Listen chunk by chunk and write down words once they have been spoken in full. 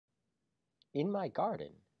In my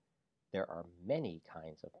garden, there are many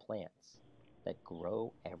kinds of plants that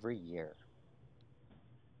grow every year.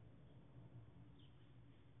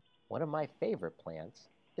 One of my favorite plants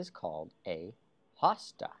is called a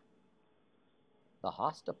hosta. The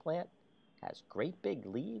hosta plant has great big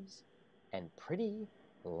leaves and pretty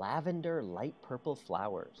lavender light purple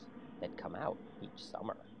flowers that come out each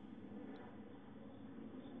summer.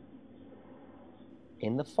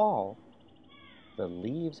 In the fall, the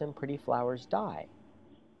leaves and pretty flowers die.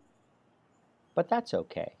 But that's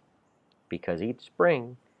okay, because each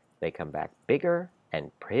spring they come back bigger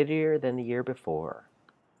and prettier than the year before.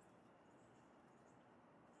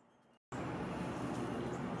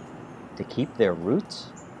 To keep their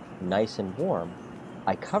roots nice and warm,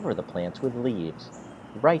 I cover the plants with leaves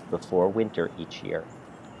right before winter each year.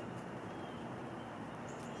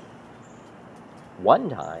 One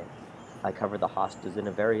time, I covered the hostas in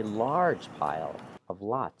a very large pile of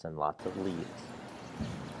lots and lots of leaves.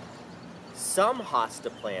 Some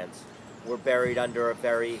hosta plants were buried under a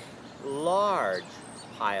very large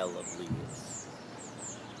pile of leaves.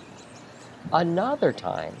 Another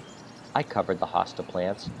time, I covered the hosta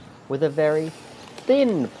plants with a very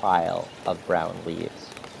thin pile of brown leaves.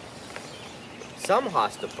 Some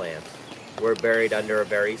hosta plants were buried under a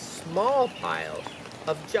very small pile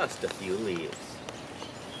of just a few leaves.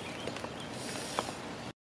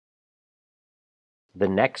 The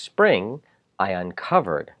next spring, I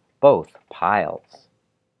uncovered both piles.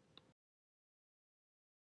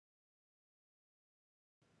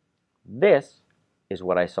 This is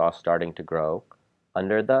what I saw starting to grow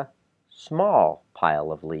under the small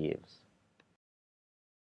pile of leaves.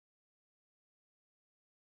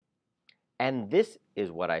 And this is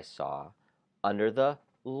what I saw under the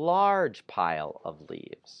large pile of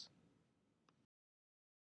leaves.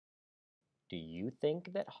 Do you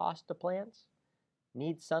think that hosta plants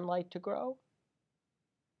need sunlight to grow?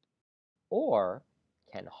 Or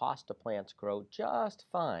can hosta plants grow just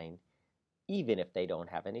fine even if they don't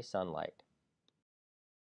have any sunlight?